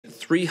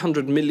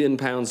£300 million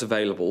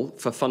available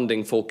for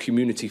funding for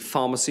community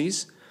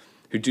pharmacies,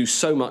 who do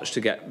so much to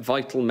get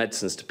vital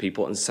medicines to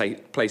people and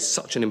play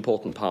such an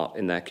important part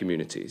in their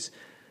communities.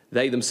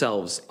 They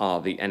themselves are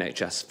the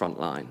NHS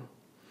frontline.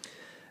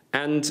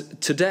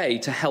 And today,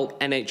 to help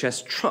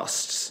NHS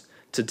trusts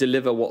to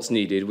deliver what's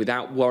needed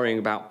without worrying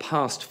about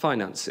past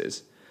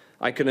finances,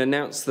 I can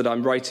announce that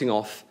I'm writing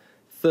off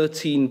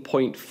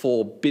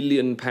 £13.4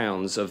 billion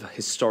of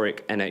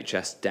historic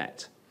NHS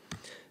debt.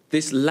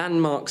 This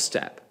landmark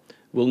step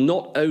will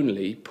not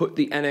only put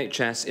the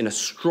NHS in a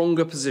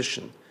stronger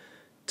position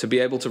to be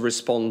able to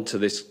respond to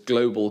this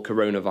global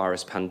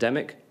coronavirus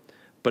pandemic,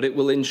 but it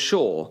will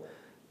ensure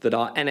that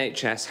our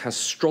NHS has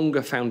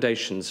stronger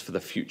foundations for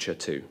the future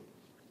too.